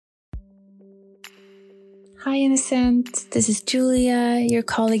Hi, Innocent. This is Julia, your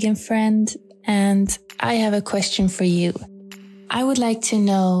colleague and friend, and I have a question for you. I would like to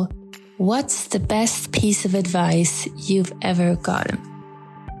know, what's the best piece of advice you've ever gotten?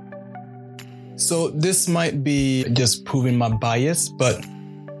 So this might be just proving my bias, but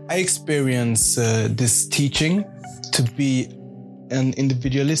I experience this teaching to be an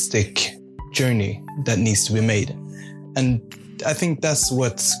individualistic journey that needs to be made. And I think that's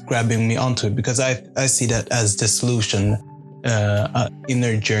what's grabbing me onto it, because I see that as the solution in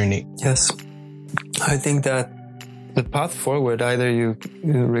their journey. Yes. I think that the path forward, either you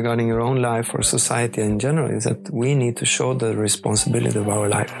regarding your own life or society in general, is that we need to show the responsibility of our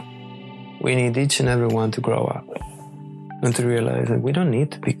life. We need each and every one to grow up and to realize that we don't need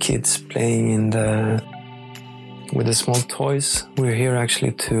to be kids playing with the small toys. We're here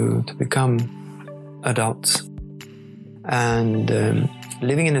actually to become adults. And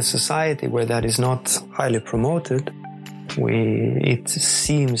living in a society where that is not highly promoted, it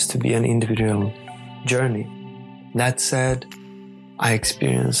seems to be an individual journey. That said, I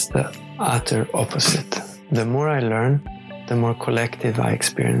experience the utter opposite. The more I learn, the more collective I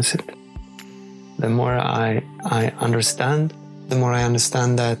experience it. The more I understand, the more I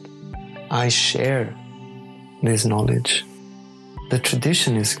understand that I share this knowledge. The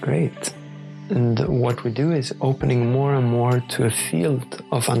tradition is great. And what we do is opening more and more to a field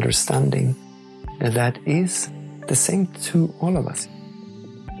of understanding that is the same to all of us.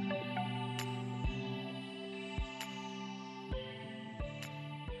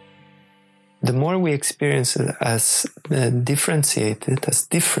 The more we experience it as differentiated, as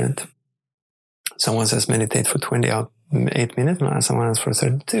different, someone says meditate for 28 minutes, someone else for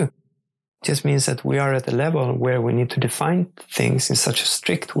 32. It just means that we are at a level where we need to define things in such a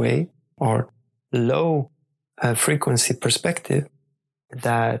strict way or low frequency perspective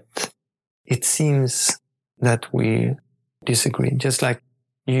that it seems that we disagree. Just like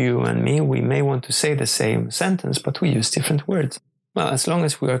you and me, we may want to say the same sentence, but we use different words. Well, as long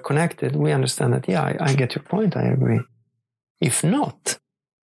as we are connected, we understand that, yeah, I get your point, I agree. If not,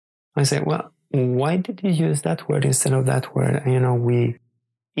 I say, well, why did you use that word instead of that word? And, we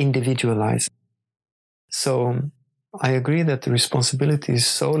individualize. So I agree that the responsibility is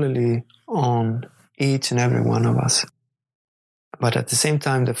solely on each and every one of us. But at the same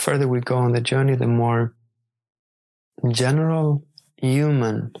time, the further we go on the journey, the more general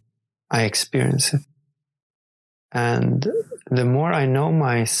human I experience it. And the more I know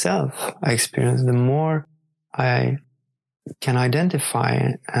myself, I experience, the more I can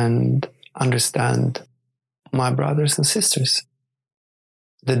identify and understand my brothers and sisters.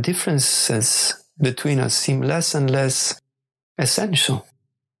 The differences between us seem less and less essential,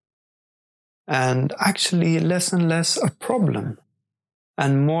 and actually less and less a problem,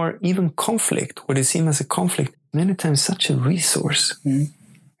 and more even conflict, what is seen as a conflict, many times such a resource,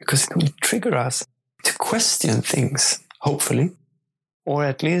 because it will trigger us to question things, hopefully, or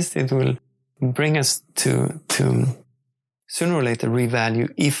at least it will bring us to sooner or later revalue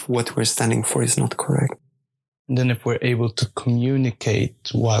if what we're standing for is not correct. And then if we're able to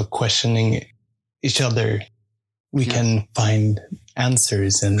communicate while questioning each other, we can find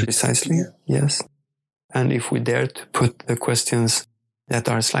answers. And precisely, yes. And if we dare to put the questions that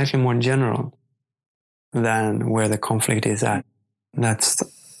are slightly more general than where the conflict is at, that's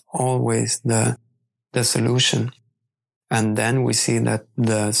always the solution. And then we see that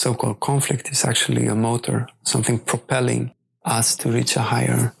the so-called conflict is actually a motor, something propelling us to reach a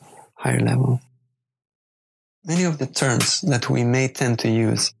higher level. Many of the terms that we may tend to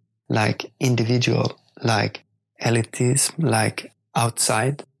use, like individual, like elitism, like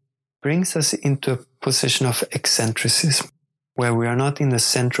outside, brings us into a position of eccentricism, where we are not in the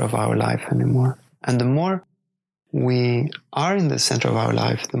center of our life anymore. And the more we are in the center of our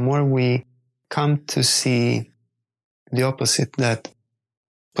life, the more we come to see the opposite, that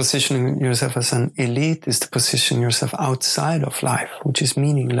positioning yourself as an elite is to position yourself outside of life, which is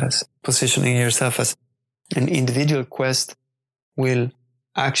meaningless. Positioning yourself as an individual quest will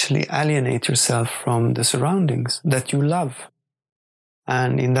actually alienate yourself from the surroundings that you love.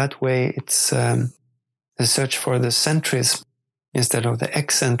 And in that way, it's the search for the centrism instead of the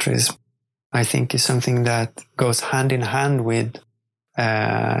eccentricism, I think, is something that goes hand in hand with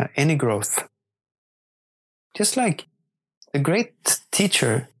any growth. Just like the great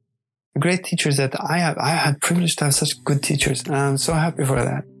teachers that I had privileged to have such good teachers, and I'm so happy for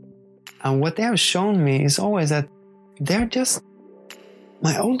that. And what they have shown me is always that they're just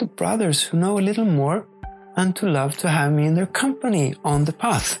my older brothers who know a little more and to love to have me in their company on the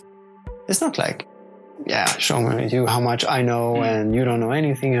path. It's not like show me you how much I know and you don't know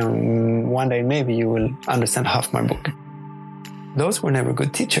anything, and one day maybe you will understand half my book. Those were never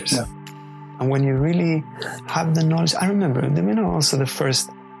good teachers. No. And when you really have the knowledge, I remember, also my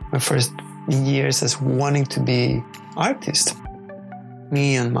first years as wanting to be artist.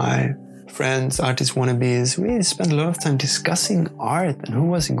 Me and my friends, artist wannabes, we spent a lot of time discussing art and who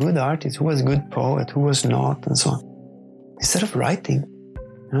was a good artist, who was a good poet, who was not, and so on. Instead of writing,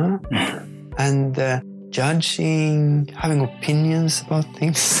 and judging, having opinions about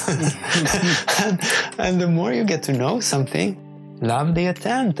things. and the more you get to know something, love the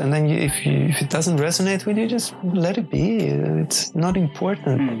attempt. And then if it doesn't resonate with you, just let it be. It's not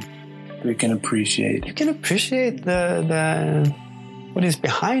important. You can appreciate. You can appreciate the what is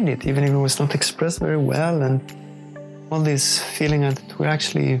behind it, even if it was not expressed very well, and all this feeling that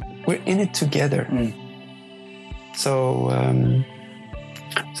we're in it together. So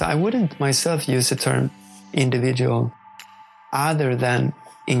I wouldn't myself use the term individual other than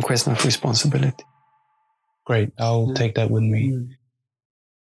in question of responsibility. Great. I'll take that with me.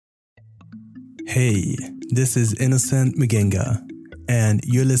 Hey, this is Innocent Mugenga, and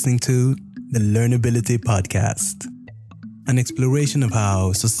you're listening to the Learnability Podcast, an exploration of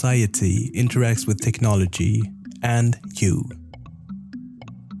how society interacts with technology and you.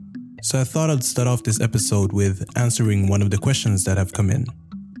 So I thought I'd start off this episode with answering one of the questions that have come in.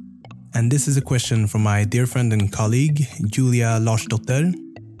 And this is a question from my dear friend and colleague, Julia Larsdotter,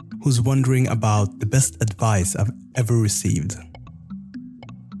 who's wondering about the best advice I've ever received.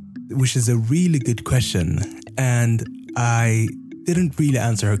 Which is a really good question, and I didn't really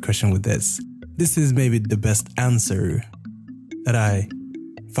answer her question with this. This is maybe the best answer that I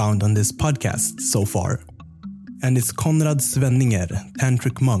found on this podcast so far. And it's Konrad Svenninger,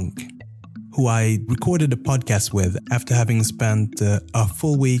 Tantric monk, who I recorded a podcast with after having spent a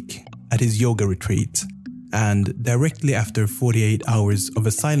full week at his yoga retreat, and directly after 48 hours of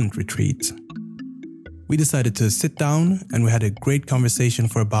a silent retreat. We decided to sit down and we had a great conversation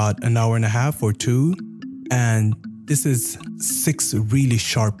for about an hour and a half or two, and this is 6 really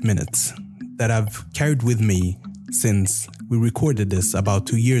sharp minutes that I've carried with me since we recorded this about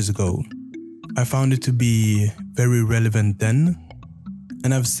 2 years ago. I found it to be very relevant then,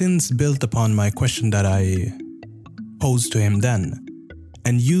 and I've since built upon my question that I posed to him then,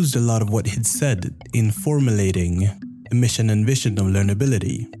 and used a lot of what he'd said in formulating the mission and vision of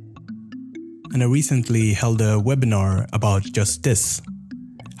learnability. And I recently held a webinar about just this,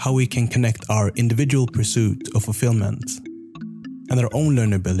 how we can connect our individual pursuit of fulfillment and our own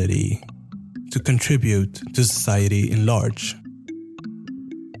learnability to contribute to society in large.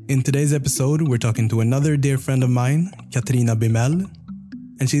 In today's episode, we're talking to another dear friend of mine, Katrina Bimel,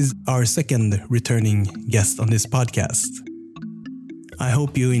 and she's our second returning guest on this podcast. I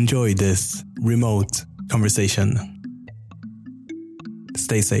hope you enjoy this remote conversation.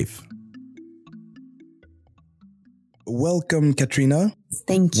 Stay safe. Welcome, Katrina.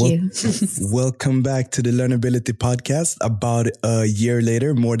 Thank you. Welcome back to the Learnability Podcast about a year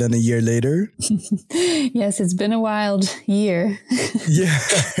later, more than a year later. Yes, it's been a wild year. Yeah,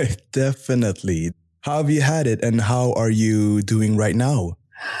 definitely. How have you had it and how are you doing right now?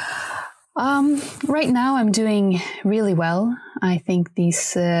 Right now I'm doing really well. I think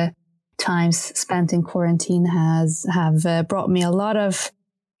these times spent in quarantine have brought me a lot of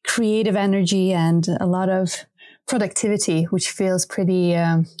creative energy and a lot of productivity, which feels pretty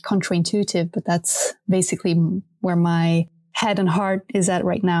counterintuitive, but that's basically where my head and heart is at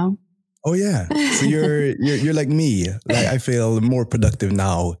right now. Oh yeah, so you're like me. Like I feel more productive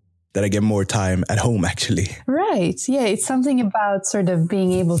now that I get more time at home, actually. Right. Yeah, it's something about sort of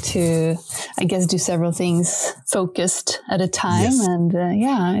being able to, I guess, do several things focused at a time, yes. And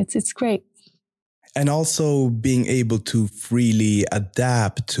it's great. And also being able to freely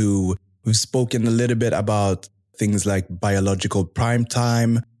adapt to. We've spoken a little bit about things like biological prime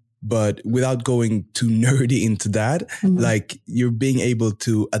time, but without going too nerdy into that, like you're being able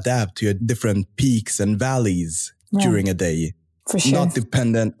to adapt to your different peaks and valleys during a day. For sure. Not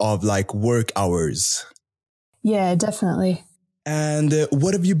dependent of like work hours. Yeah, definitely. And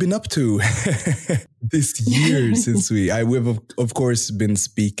what have you been up to this year since we've of course been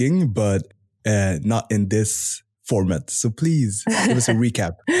speaking, but not in this format. So please give us a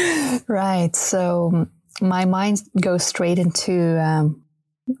recap. Right. So my mind goes straight into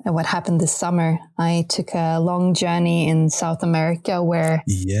what happened this summer. I took a long journey in South America where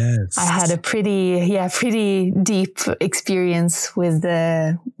I had a pretty deep experience with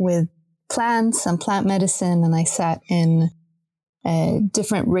plants and plant medicine. And I sat in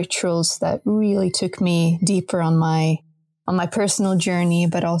different rituals that really took me deeper on my personal journey,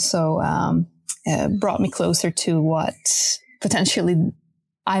 but also brought me closer to what potentially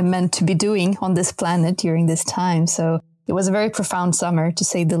I'm meant to be doing on this planet during this time. So it was a very profound summer, to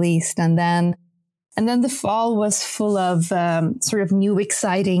say the least. And then the fall was full of sort of new,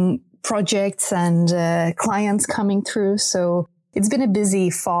 exciting projects and clients coming through. So it's been a busy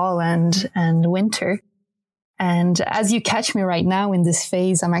fall and winter. And as you catch me right now in this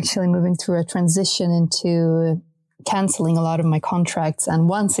phase, I'm actually moving through a transition into canceling a lot of my contracts and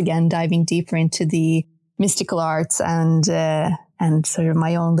once again diving deeper into the mystical arts and sort of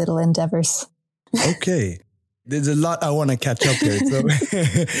my own little endeavors. Okay. There's a lot I want to catch up here. So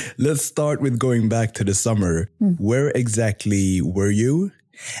let's start with going back to the summer. Where exactly were you?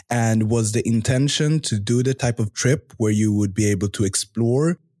 And was the intention to do the type of trip where you would be able to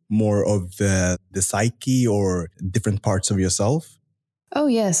explore more of the psyche or different parts of yourself? Oh,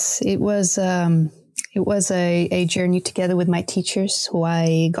 yes. It was a journey together with my teachers who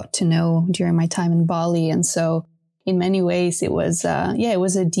I got to know during my time in Bali. And so in many ways, it was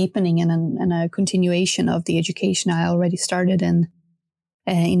a deepening and a continuation of the education I already started in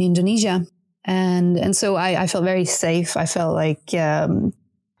Indonesia. And so I felt very safe. I felt like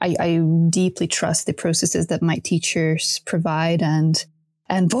I deeply trust the processes that my teachers provide. And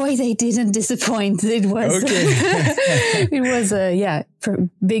boy, they didn't disappoint. It was, it was a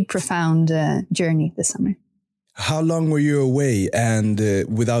big, profound journey this summer. How long were you away? And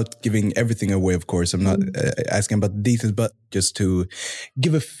without giving everything away, of course, I'm not asking about the details, but just to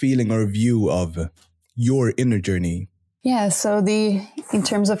give a feeling or a view of your inner journey. Yeah, so in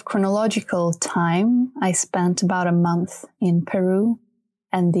terms of chronological time, I spent about a month in Peru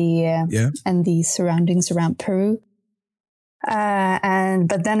and the surroundings around Peru.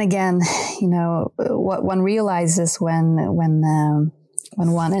 But then again, what one realizes when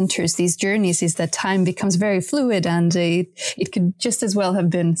one enters these journeys is that time becomes very fluid, and it could just as well have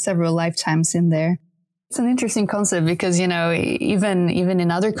been several lifetimes in there. It's an interesting concept because, even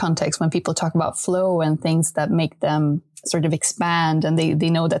in other contexts, when people talk about flow and things that make them sort of expand and they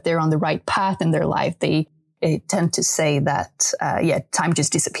know that they're on the right path in their life, they tend to say that, time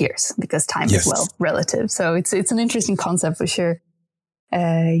just disappears because time is, relative. So it's an interesting concept for sure.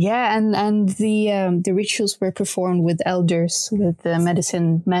 And the rituals were performed with elders, with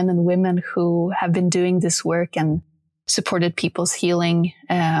medicine men and women who have been doing this work and supported people's healing,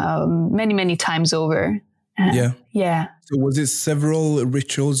 many, many times over. Yeah. So was it several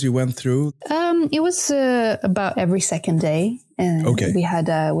rituals you went through? It was about every second day. Okay. We had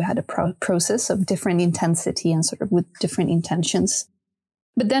a process of different intensity and sort of with different intentions.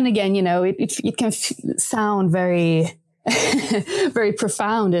 But then again, it can sound very, very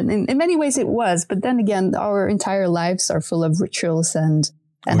profound, and in many ways it was. But then again, our entire lives are full of rituals and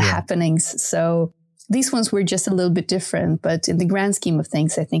happenings. So these ones were just a little bit different. But in the grand scheme of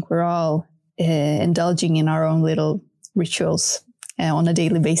things, I think we're all indulging in our own little rituals on a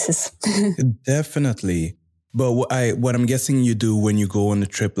daily basis. Definitely. But what I'm guessing you do when you go on a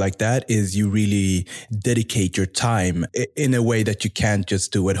trip like that is you really dedicate your time in a way that you can't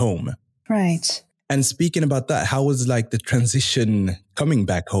just do at home. Right. And speaking about that, how was the transition coming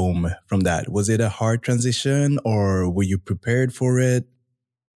back home from that? Was it a hard transition or were you prepared for it?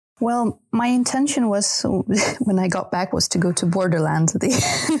 Well, my intention was, when I got back, was to go to Borderland,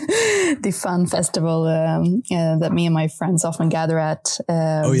 the fun festival that me and my friends often gather at.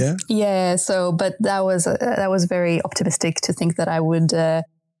 Oh, yeah? Yeah. So, but that was very optimistic to think that I would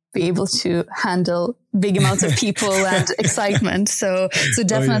be able to handle big amounts of people and excitement. So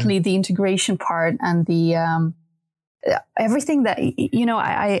definitely the integration part and the everything that,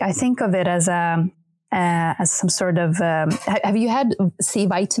 I think of it as some sort of, have you had C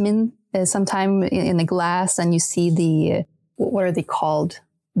vitamin sometime in a glass and you see what are they called?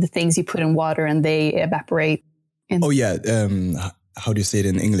 The things you put in water and they evaporate. How do you say it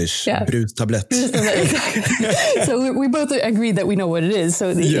in English? Yeah. Brustablett. So we both agree that we know what it is. So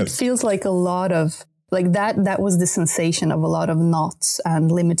it feels like a lot of, like that was the sensation of a lot of knots and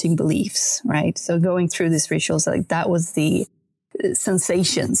limiting beliefs, right? So going through these rituals, that was the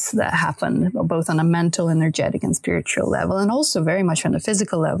sensations that happen both on a mental, energetic, and spiritual level, and also very much on a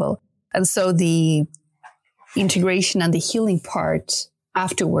physical level. And so the integration and the healing part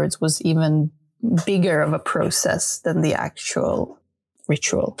afterwards was even bigger of a process than the actual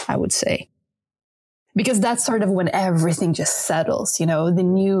ritual, I would say. Because that's sort of when everything just settles, the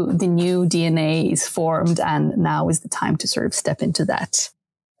new DNA is formed, and now is the time to sort of step into that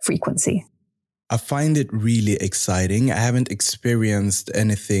frequency. I find it really exciting. I haven't experienced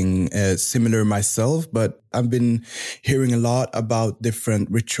anything similar myself, but I've been hearing a lot about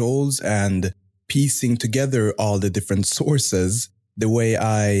different rituals and piecing together all the different sources. the way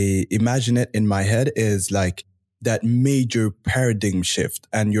I imagine it in my head is like that major paradigm shift,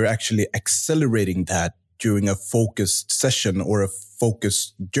 and you're actually accelerating that during a focused session or a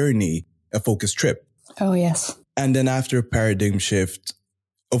focused journey, a focused trip. Oh, yes. And then after a paradigm shift,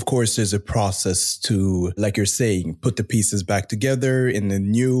 of course, there's a process to, like you're saying, put the pieces back together in a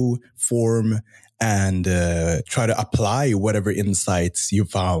new form and try to apply whatever insights you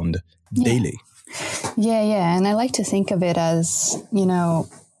found daily. Yeah. And I like to think of it as,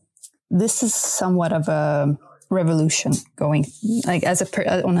 this is somewhat of a revolution going, like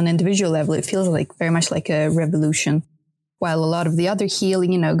on an individual level, it feels like very much like a revolution. While a lot of the other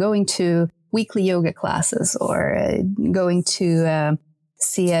healing, going to weekly yoga classes or going to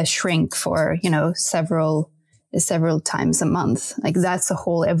see a shrink for, several times a month. Like that's a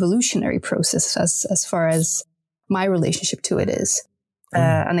whole evolutionary process as far as my relationship to it is.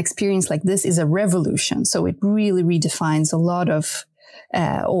 An experience like this is a revolution. So it really redefines a lot of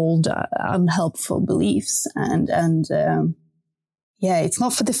old unhelpful beliefs and it's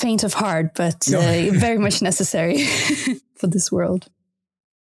not for the faint of heart, but very much necessary for this world.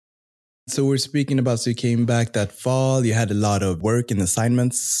 So we're speaking about, so you came back that fall, you had a lot of work and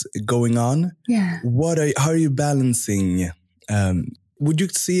assignments going on. Yeah. How are you balancing? Would you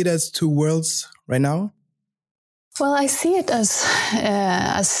see it as two worlds right now? Well, I see it as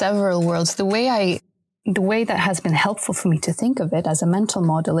several worlds. The way that has been helpful for me to think of it as a mental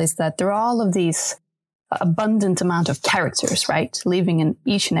model is that there are all of these abundant amount of characters, right? Living in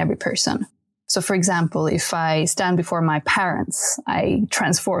each and every person. So, for example, if I stand before my parents, I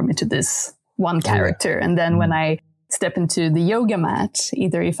transform into this one character. And then when I step into the yoga mat,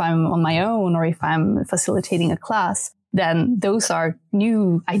 either if I'm on my own or if I'm facilitating a class, then those are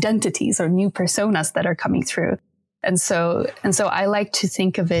new identities or new personas that are coming through. And so I like to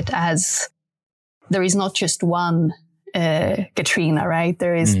think of it as there is not just one Katrina, right?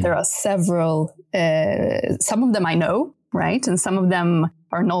 There are several, some of them I know, right? And some of them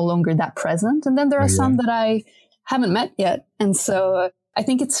are no longer that present. And then there are some that I haven't met yet. And so I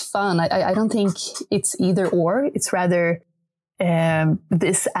think it's fun. I don't think it's either or. It's rather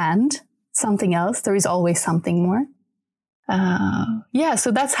this and something else. There is always something more.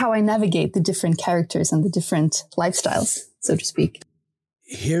 So that's how I navigate the different characters and the different lifestyles, so to speak.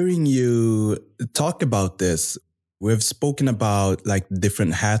 Hearing you talk about this, we've spoken about like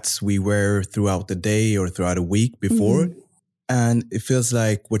different hats we wear throughout the day or throughout a week before. Mm-hmm. And it feels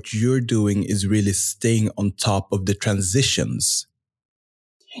like what you're doing is really staying on top of the transitions.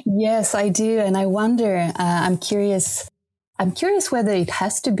 Yes, I do. And I wonder, I'm curious whether it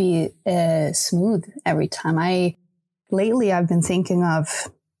has to be smooth every time. Lately, I've been thinking of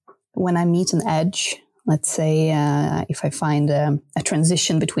when I meet an edge, let's say if I find a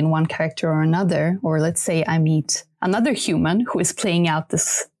transition between one character or another, or let's say I meet another human who is playing out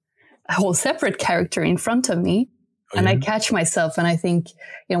this whole separate character in front of me. And I catch myself and I think,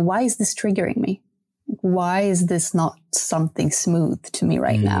 why is this triggering me? Why is this not something smooth to me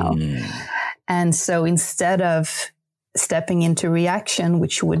right now? And so instead of stepping into reaction,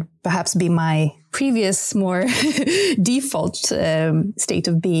 which would perhaps be my previous more default state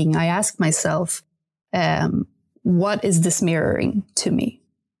of being, I ask myself, what is this mirroring to me?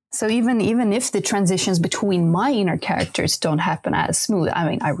 So even if the transitions between my inner characters don't happen as smooth, I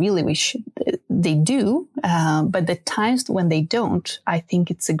mean, I really wish they do. But the times when they don't, I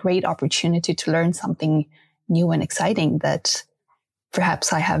think it's a great opportunity to learn something new and exciting that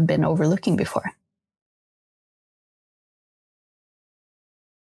perhaps I have been overlooking before.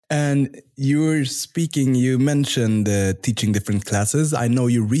 And you mentioned teaching different classes. I know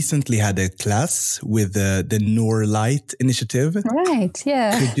you recently had a class with the Norlight initiative. Right,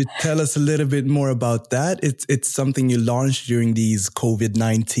 yeah. Could you tell us a little bit more about that? It's something you launched during these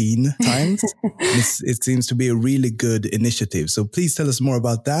COVID-19 times. It seems to be a really good initiative. So please tell us more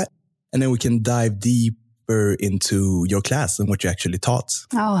about that. And then we can dive deeper into your class and what you actually taught.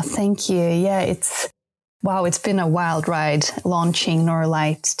 Oh, thank you. Yeah, it's been a wild ride launching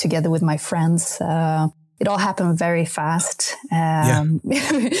Norlight together with my friends. It all happened very fast.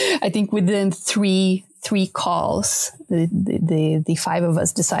 I think within three calls, the five of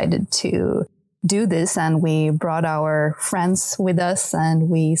us decided to do this, and we brought our friends with us and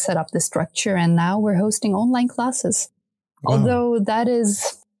we set up the structure, and now we're hosting online classes. Wow. Although that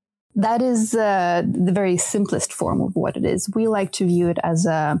is the very simplest form of what it is. We like to view it as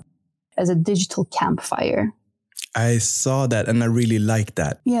a digital campfire. I saw that and I really like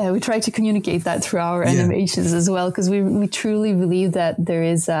that. Yeah, we try to communicate that through our animations as well, because we truly believe that there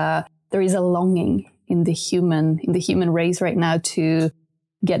is a longing in the human race right now to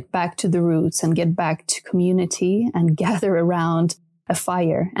get back to the roots and get back to community and gather around a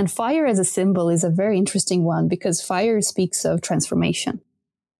fire. And fire as a symbol is a very interesting one because fire speaks of transformation.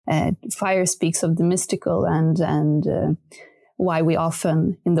 Fire speaks of the mystical and why we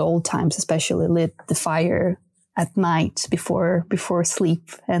often, in the old times especially, lit the fire at night before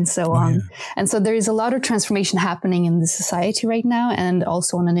sleep and so on. Yeah. And so there is a lot of transformation happening in the society right now and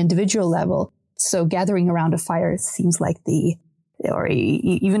also on an individual level. So gathering around a fire seems like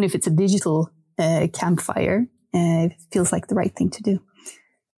even if it's a digital campfire, it feels like the right thing to do.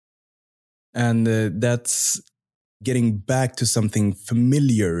 And that's getting back to something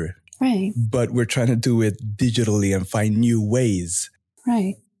familiar. Right. But we're trying to do it digitally and find new ways.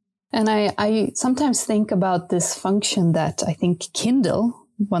 Right. And I sometimes think about this function that I think Kindle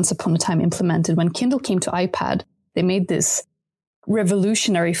once upon a time implemented. When Kindle came to iPad, they made this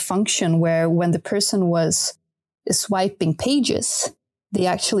revolutionary function where when the person was swiping pages, they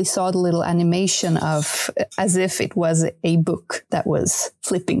actually saw the little animation of as if it was a book that was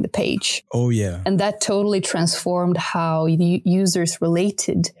flipping the page. Oh, yeah. And that totally transformed how the users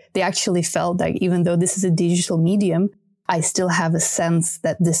related. They actually felt like even though this is a digital medium, I still have a sense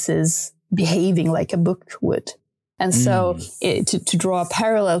that this is behaving like a book would. And so to draw a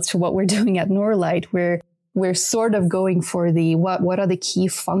parallel to what we're doing at Norlight, we're sort of going for what are the key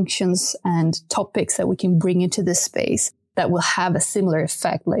functions and topics that we can bring into this space that will have a similar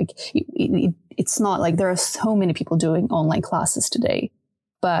effect. Like it's not like there are so many people doing online classes today,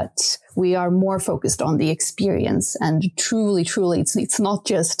 but we are more focused on the experience and truly, it's not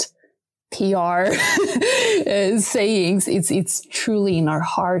just PR sayings. It's truly in our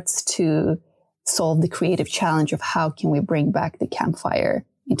hearts to solve the creative challenge of how can we bring back the campfire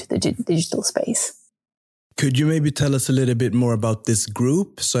into the digital space. Could you maybe tell us a little bit more about this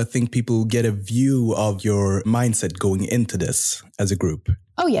group? So I think people get a view of your mindset going into this as a group.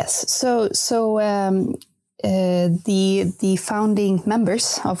 Oh, yes. So the founding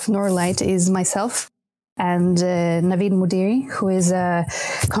members of Norlight is myself and Navid Modiri, who is a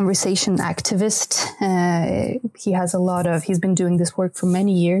conversation activist. He's been doing this work for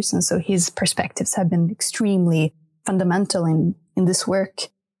many years. And so his perspectives have been extremely fundamental in this work.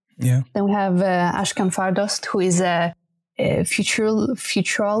 Yeah. Then we have Ashkan Fardost, who is a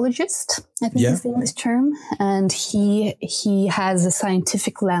futurologist, I think is the English term. And he has a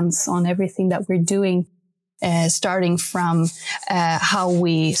scientific lens on everything that we're doing, starting from how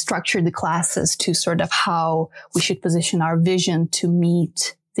we structure the classes to sort of how we should position our vision to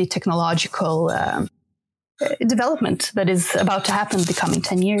meet the technological development that is about to happen in the coming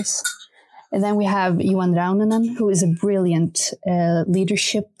 10 years. And then we have Johan Raunanen, who is a brilliant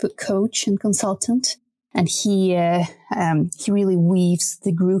leadership coach and consultant. And he really weaves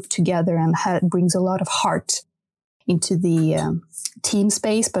the group together and brings a lot of heart into the team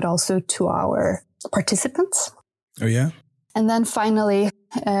space, but also to our participants. Oh, yeah. And then finally,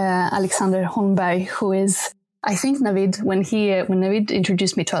 Alexander Holmberg, who is, I think Navid, when Navid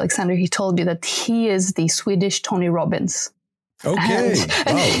introduced me to Alexander, he told me that he is the Swedish Tony Robbins. Okay.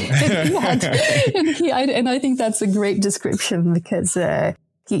 And I think that's a great description because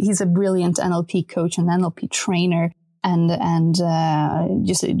he's a brilliant NLP coach and NLP trainer and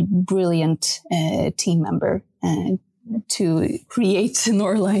just a brilliant team member to create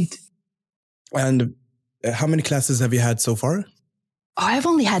Norlight. And how many classes have you had so far? Oh, I've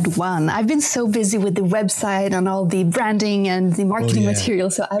only had one. I've been so busy with the website and all the branding and the marketing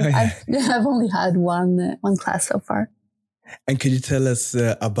material, so I've only had one class so far. And could you tell us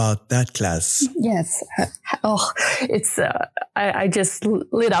about that class? Yes. I just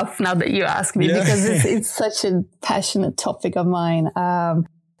lit up now that you ask me because it's such a passionate topic of mine.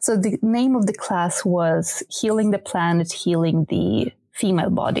 So the name of the class was Healing the Planet, Healing the Female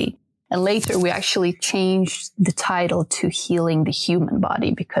Body. And later we actually changed the title to Healing the Human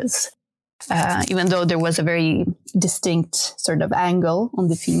Body because even though there was a very distinct sort of angle on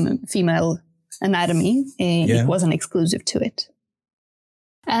the female anatomy, it wasn't exclusive to it.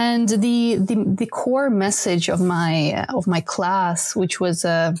 And the core message of my class, which was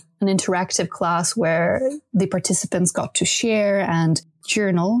an interactive class where the participants got to share and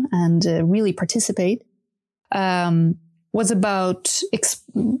journal and really participate, was about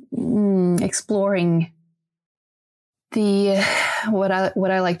exploring what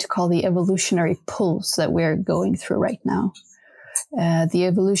I like to call the evolutionary pulse that we're going through right now. The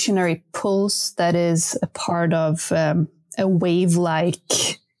evolutionary pulse that is a part of a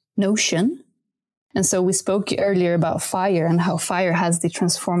wave-like notion. And so we spoke earlier about fire and how fire has the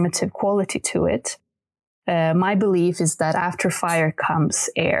transformative quality to it. My belief is that after fire comes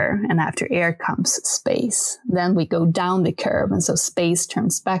air, and after air comes space. Then we go down the curve, and so space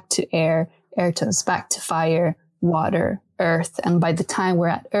turns back to air turns back to fire water, earth. And by the time we're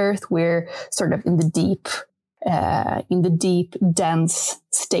at earth, we're sort of in the deep, dense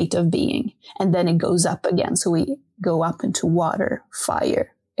state of being. And then it goes up again. So we go up into water,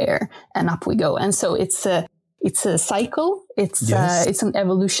 fire, air, and up we go. And so it's a cycle. It's an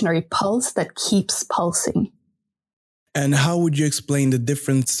evolutionary pulse that keeps pulsing. And how would you explain the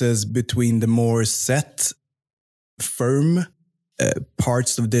differences between the more set, firm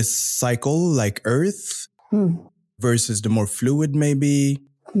parts of this cycle, like earth, versus the more fluid, maybe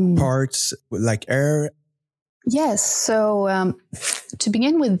parts like air? Yes. So to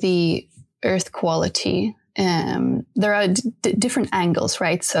begin with the earth quality, there are different angles,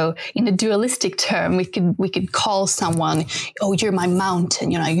 right? So in a dualistic term, we could call someone, oh, you're my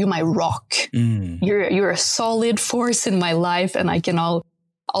mountain, you're my rock. You're a solid force in my life, and I can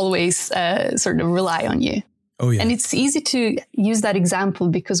always sort of rely on you. Oh, yeah. And it's easy to use that example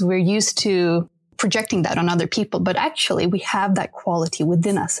because we're used to projecting that on other people, but actually we have that quality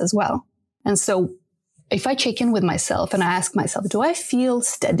within us as well. And so if I check in with myself and I ask myself, do I feel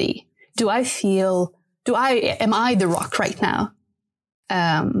steady? Am I the rock right now?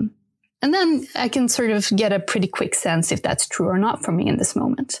 And then I can sort of get a pretty quick sense if that's true or not for me in this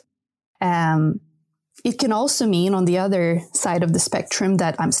moment. It can also mean on the other side of the spectrum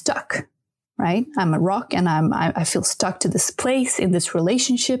that I'm stuck, right? I'm a rock and I feel stuck to this place in this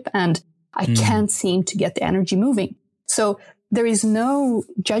relationship, and I can't seem to get the energy moving. So there is no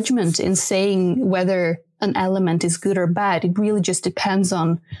judgment in saying whether an element is good or bad. It really just depends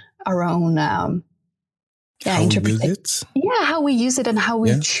on our own interpretation. How we use it and how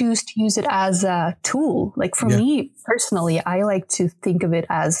we choose to use it as a tool. Like for me personally, I like to think of it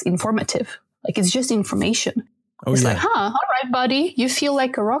as informative. Like it's just information. It's like, all right, buddy, you feel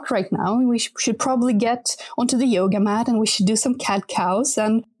like a rock right now. We should probably get onto the yoga mat and we should do some cat-cows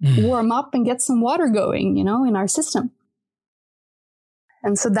and warm up and get some water going, in our system.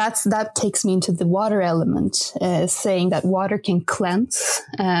 And so that takes me into the water element, saying that water can cleanse.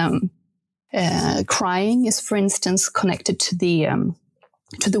 Crying is, for instance, connected to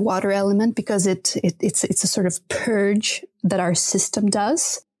the water element because it's a sort of purge that our system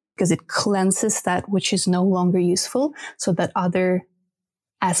does, because it cleanses that which is no longer useful so that other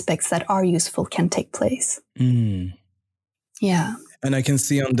aspects that are useful can take place. Yeah. And I can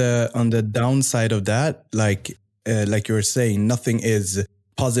see on the downside of that, like you were saying, nothing is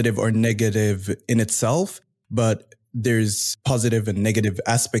positive or negative in itself, but there's positive and negative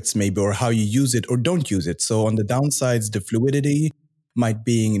aspects maybe, or how you use it or don't use it. So on the downsides, the fluidity might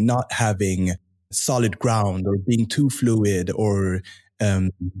be not having solid ground or being too fluid or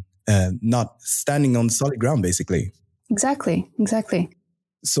not standing on solid ground, basically. Exactly.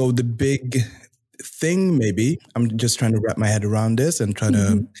 So the big thing, maybe, I'm just trying to wrap my head around this and try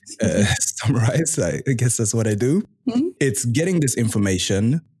to summarize. I guess that's what I do. It's getting this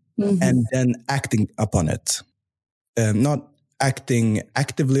information and then acting upon it. Not acting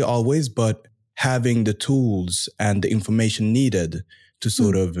actively always, but having the tools and the information needed to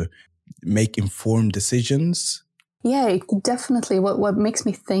sort of make informed decisions. Yeah, definitely. What makes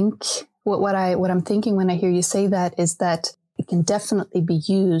me think, what I'm thinking when I hear you say that is that it can definitely be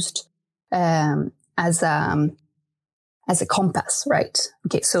used as a compass, right?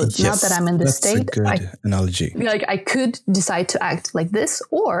 Okay, so now that I'm in this state, that's a good analogy. Like I could decide to act like this,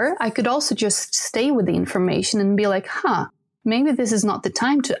 or I could also just stay with the information and be like, maybe this is not the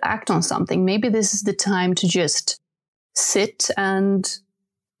time to act on something. Maybe this is the time to just sit and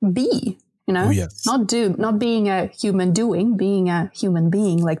be. Not being a human doing, being a human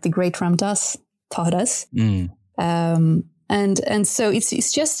being, like the great Ram Dass taught us. And so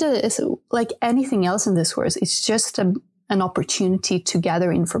it's just like anything else in this world. It's just an opportunity to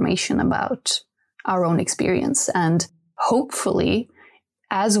gather information about our own experience, and hopefully,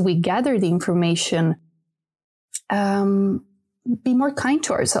 as we gather the information, be more kind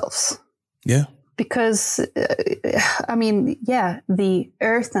to ourselves. Yeah. Because, the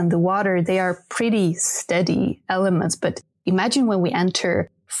earth and the water, they are pretty steady elements. But imagine when we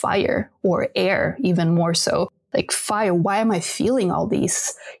enter fire or air, even more so. Like fire, why am I feeling all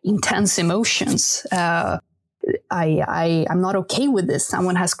these intense emotions? I'm not okay with this.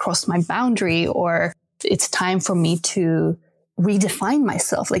 Someone has crossed my boundary, or it's time for me to redefine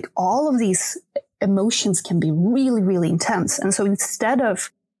myself. Like all of these emotions can be really, really intense. And so instead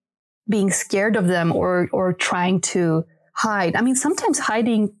of being scared of them or trying to hide. I mean, sometimes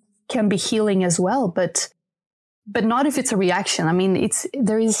hiding can be healing as well, but not if it's a reaction. I mean,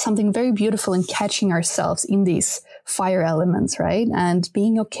 there is something very beautiful in catching ourselves in these fire elements, right? And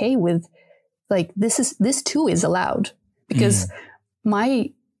being okay with like, this too is allowed, because my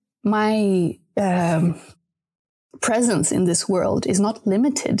presence in this world is not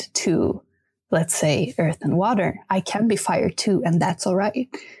limited to, let's say, earth and water. I can be fire too, and that's all right.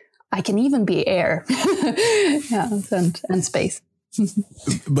 I can even be air and space.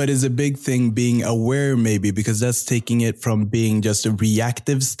 But it's a big thing being aware, maybe, because that's taking it from being just a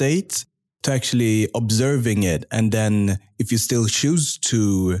reactive state to actually observing it. And then if you still choose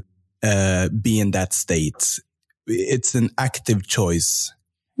to be in that state, it's an active choice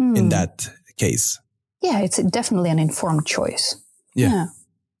in that case. Yeah, it's definitely an informed choice. Yeah.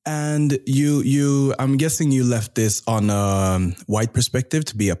 And I'm guessing you left this on a wide perspective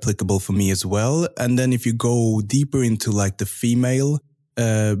to be applicable for me as well. And then if you go deeper into like the female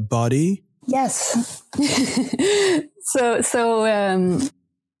body. Yes.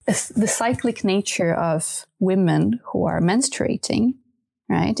 The cyclic nature of women who are menstruating,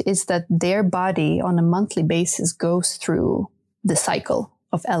 right, is that their body on a monthly basis goes through the cycle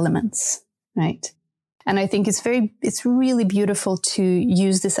of elements, right? And I think it's really beautiful to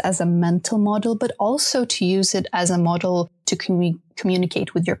use this as a mental model, but also to use it as a model to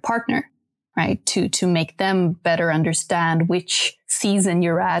communicate with your partner, right? To make them better understand which season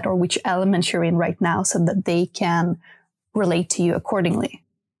you're at or which element you're in right now so that they can relate to you accordingly.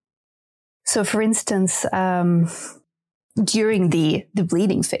 So for instance, during the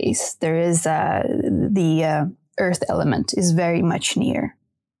bleeding phase, there is the earth element is very much near.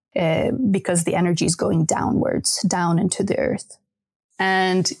 Because the energy is going downwards, down into the earth.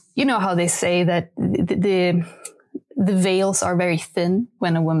 And you know how they say that the veils are very thin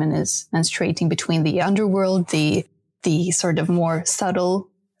when a woman is menstruating between the underworld, the sort of more subtle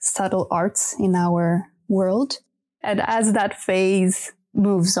arts in our world. And as that phase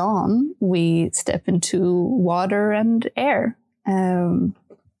moves on, we step into water and air.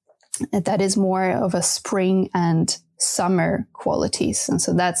 That is more of a spring and summer qualities. And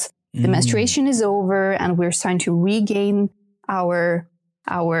so that's the menstruation is over and we're starting to regain our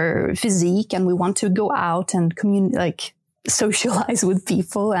physique and we want to go out and socialize with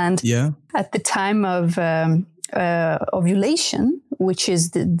people. And at the time of ovulation, which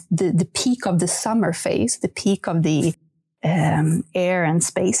is the peak of the summer phase, the peak of the air and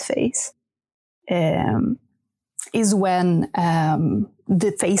space phase, is when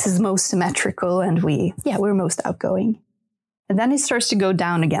the face is most symmetrical and we're most outgoing. And then it starts to go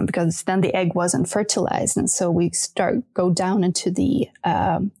down again because then the egg wasn't fertilized. And so we go down into the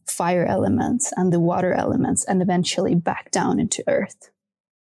fire elements and the water elements and eventually back down into earth.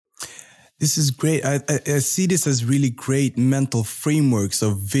 This is great. I see this as really great mental frameworks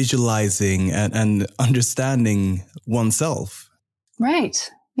of visualizing and understanding oneself.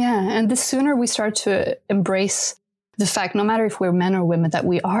 Right. Yeah. And the sooner we start to embrace the fact, no matter if we're men or women, that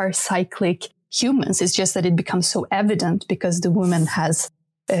we are cyclic humans, it's just that it becomes so evident because the woman has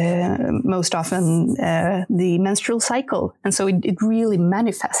most often the menstrual cycle. And so it really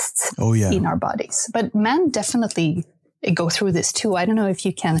manifests in our bodies. But men definitely go through this too. I don't know if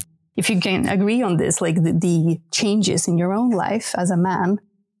you can agree on this, like the changes in your own life as a man.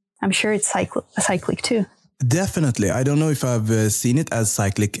 I'm sure it's cyclic too. Definitely. I don't know if I've seen it as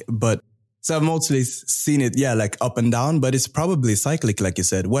cyclic, but so I've mostly seen it, like up and down, but it's probably cyclic, like you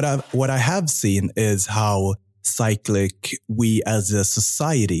said. What I have seen is how cyclic we as a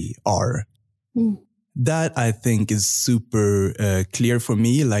society are. That I think is super clear for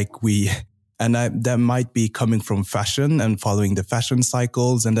me. That might be coming from fashion and following the fashion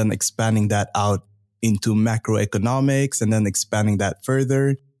cycles and then expanding that out into macroeconomics and then expanding that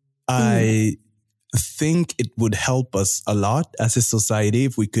further. I think it would help us a lot as a society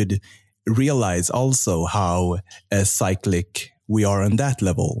if we could realize also how cyclic we are on that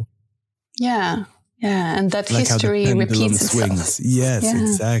level. Yeah. And that history repeats itself. Yes,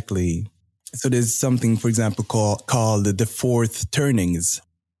 exactly. So there's something, for example, called the fourth turnings.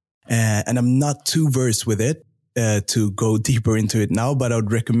 And I'm not too versed with it to go deeper into it now, but I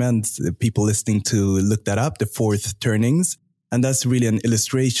would recommend people listening to look that up, the fourth turnings. And that's really an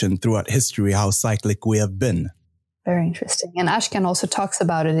illustration throughout history how cyclic we have been. Very interesting. And Ashkan also talks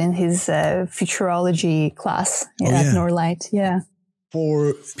about it in his futurology class at Norlight. Yeah.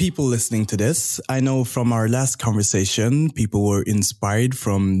 For people listening to this, I know from our last conversation, people were inspired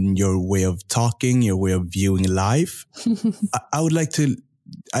from your way of talking, your way of viewing life. I would like to,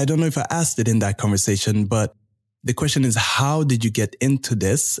 I don't know if I asked it in that conversation, but the question is, how did you get into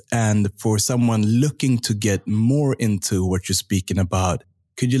this? And for someone looking to get more into what you're speaking about,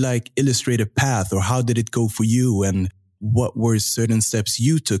 could you illustrate a path, or how did it go for you, and what were certain steps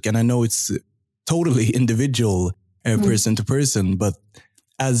you took? And I know it's totally individual, person to person, but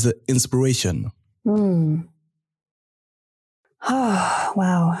as an inspiration. Oh,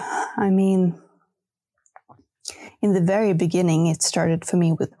 wow. I mean, In the very beginning, it started for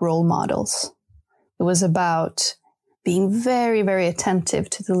me with role models. It was about being very, very attentive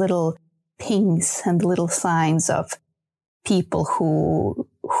to the little pings and the little signs of people who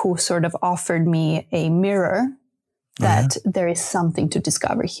sort of offered me a mirror that there is something to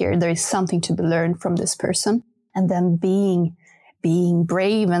discover here. There is something to be learned from this person. And then being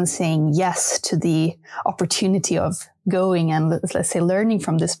brave and saying yes to the opportunity of going and, let's say, learning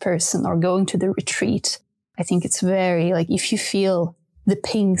from this person or going to the retreat. I think it's very like, if you feel the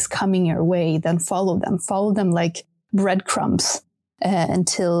pings coming your way, then follow them like breadcrumbs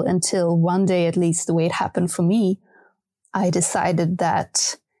until one day, at least the way it happened for me, I decided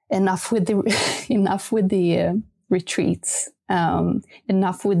that enough with the retreats,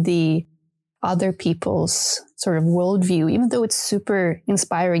 enough with the other people's sort of worldview, even though it's super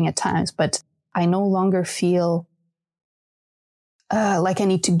inspiring at times, but I no longer feel like I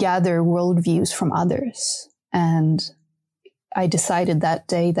need to gather worldviews from others. And I decided that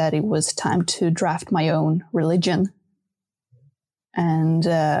day that it was time to draft my own religion. And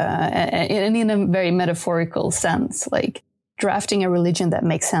in a very metaphorical sense, like drafting a religion that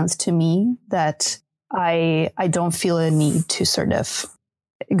makes sense to me, that I don't feel a need to sort of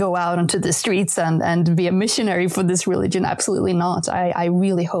go out onto the streets and be a missionary for this religion. Absolutely not. I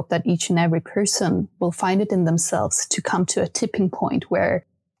really hope that each and every person will find it in themselves to come to a tipping point where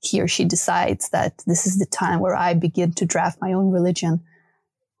he or she decides that this is the time where I begin to draft my own religion,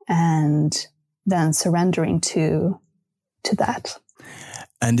 and then surrendering to that.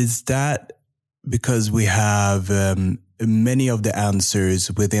 And is that because we have many of the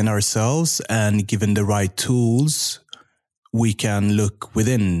answers within ourselves, and given the right tools, we can look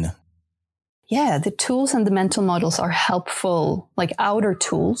within? Yeah, the tools and the mental models are helpful. Like outer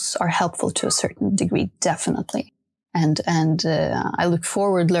tools are helpful to a certain degree, definitely. And I look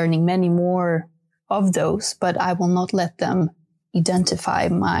forward learning many more of those, but I will not let them identify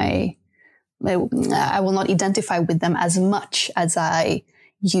I will not identify with them as much as I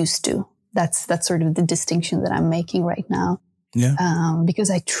used to. That's sort of the distinction that I'm making right now. Yeah.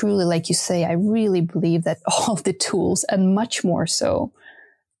 Because I truly, like you say, I really believe that all the tools, and much more so,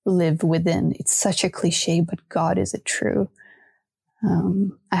 live within. It's such a cliche, but God, is it true?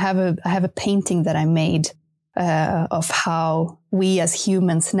 I have a painting that I made of how we as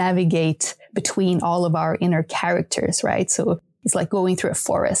humans navigate between all of our inner characters, right? So it's like going through a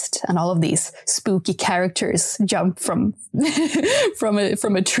forest, and all of these spooky characters jump from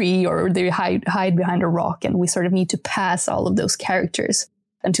a tree, or they hide behind a rock, and we sort of need to pass all of those characters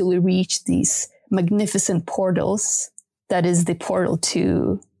until we reach these magnificent portals. That is the portal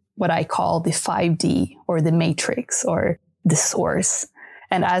to what I call the 5D, or the matrix, or the source.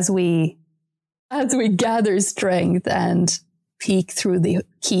 And as we gather strength and peek through the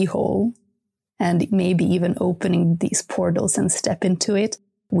keyhole, and maybe even opening these portals and step into it,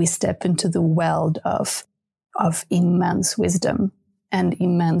 we step into the world of immense wisdom and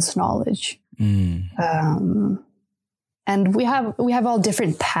immense knowledge. And we have all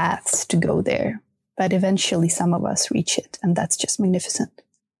different paths to go there, but eventually some of us reach it, and that's just magnificent.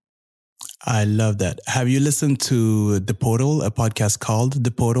 I love that. Have you listened to The Portal, a podcast called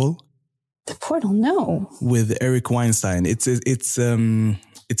The Portal? The Portal, no. With Eric Weinstein. It's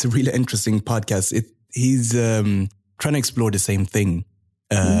a really interesting podcast. He's trying to explore the same thing,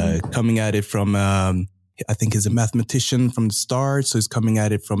 coming at it from, I think he's a mathematician from the start. So he's coming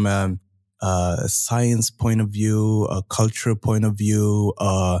at it from a science point of view, a cultural point of view,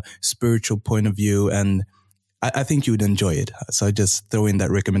 a spiritual point of view. And I think you would enjoy it. So I just throw in that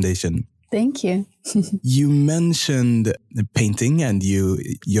recommendation. Thank you. You mentioned painting and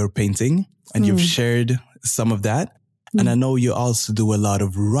your painting, and you've shared some of that. And I know you also do a lot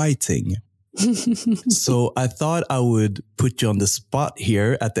of writing. So I thought I would put you on the spot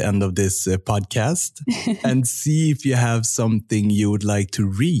here at the end of this podcast and see if you have something you would like to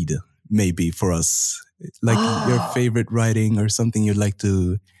read, maybe for us, like your favorite writing or something you'd like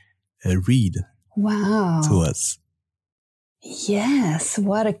to read to us. Yes,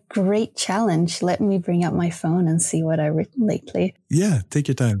 what a great challenge. Let me bring up my phone and see what I've written lately. Yeah, take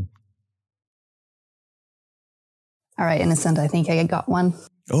your time. All right, Innocent, I think I got one.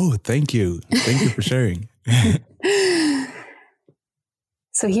 Oh, thank you. Thank you for sharing.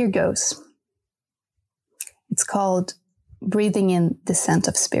 So here goes. It's called Breathing in the Scent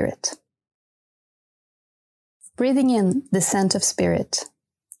of Spirit. Breathing in the scent of spirit,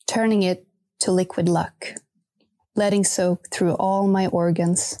 turning it to liquid luck, letting soak through all my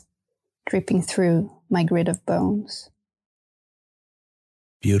organs, dripping through my grid of bones.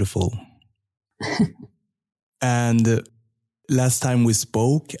 Beautiful. And last time we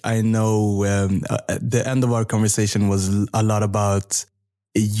spoke, I know the end of our conversation was a lot about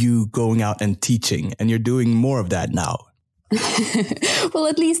you going out and teaching, and you're doing more of that now. Well,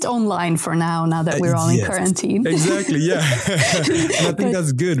 at least online for now that we're all in quarantine. Exactly, yeah. And I think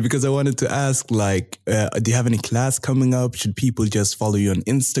that's good, because I wanted to ask, like, do you have any class coming up? Should people just follow you on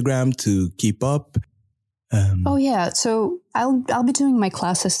Instagram to keep up? Oh yeah, so I'll be doing my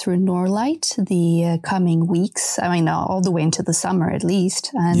classes through Norlight the coming weeks. I mean, all the way into the summer at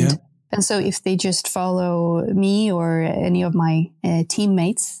least. And so if they just follow me or any of my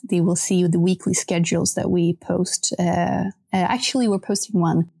teammates, they will see the weekly schedules that we post. Actually, we're posting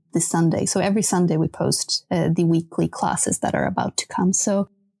one this Sunday. So every Sunday we post the weekly classes that are about to come. So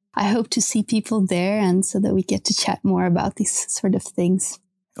I hope to see people there, and so that we get to chat more about these sort of things.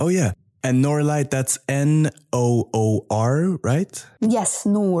 Oh, yeah. And Norlight, that's Noor, right? Yes,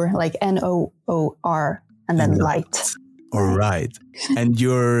 Noor, like Noor, and then light. All right. And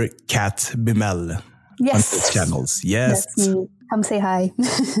your cat, Bimel. Yes. On those channels. Yes. That's me. Come say hi.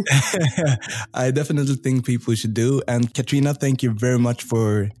 I definitely think people should do. And Katrina, thank you very much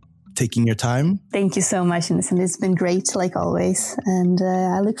for taking your time. Thank you so much, Innocent. It's been great, like always. And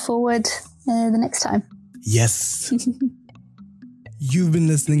I look forward the next time. Yes. You've been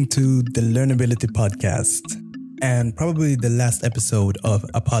listening to the Learnability Podcast, and probably the last episode of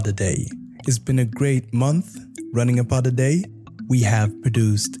A Pod a Day. It's been a great month running A Pod a Day. We have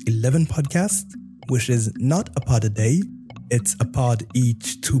produced 11 podcasts, which is not a pod a day. It's a pod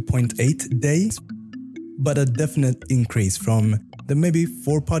each 2.8 days, but a definite increase from the maybe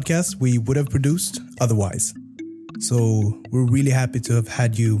 4 podcasts we would have produced otherwise. So we're really happy to have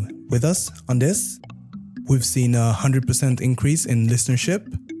had you with us on this. We've seen 100% increase in listenership,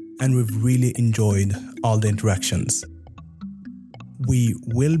 and we've really enjoyed all the interactions. We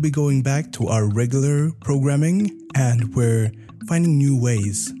will be going back to our regular programming, and we're finding new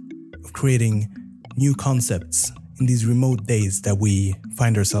ways of creating new concepts in these remote days that we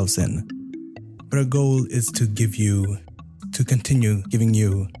find ourselves in. But our goal is to continue giving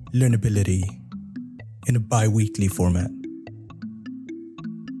you learnability in a bi-weekly format.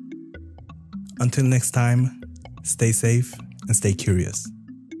 Until next time, stay safe and stay curious.